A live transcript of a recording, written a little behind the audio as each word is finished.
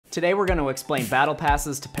Today we're going to explain battle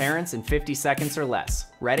passes to parents in 50 seconds or less.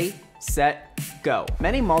 Ready, set, go.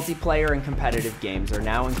 Many multiplayer and competitive games are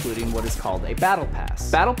now including what is called a battle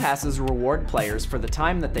pass. Battle passes reward players for the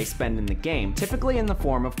time that they spend in the game, typically in the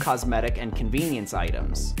form of cosmetic and convenience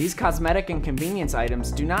items. These cosmetic and convenience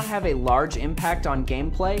items do not have a large impact on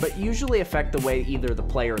gameplay, but usually affect the way either the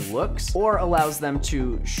player looks or allows them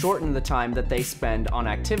to shorten the time that they spend on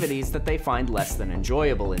activities that they find less than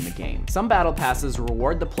enjoyable in the game. Some battle passes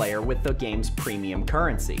reward the player with the game's premium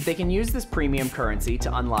currency. They can use this premium currency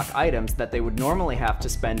to unlock items that they would normally have to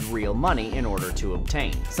spend real money in order to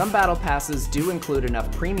obtain. Some battle passes do include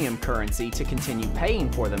enough premium currency to continue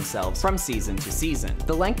paying for themselves from season to season.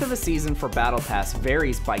 The length of a season for battle pass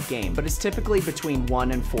varies by game, but is typically between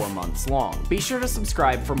 1 and 4 months long. Be sure to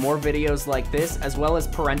subscribe for more videos like this, as well as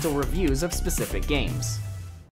parental reviews of specific games.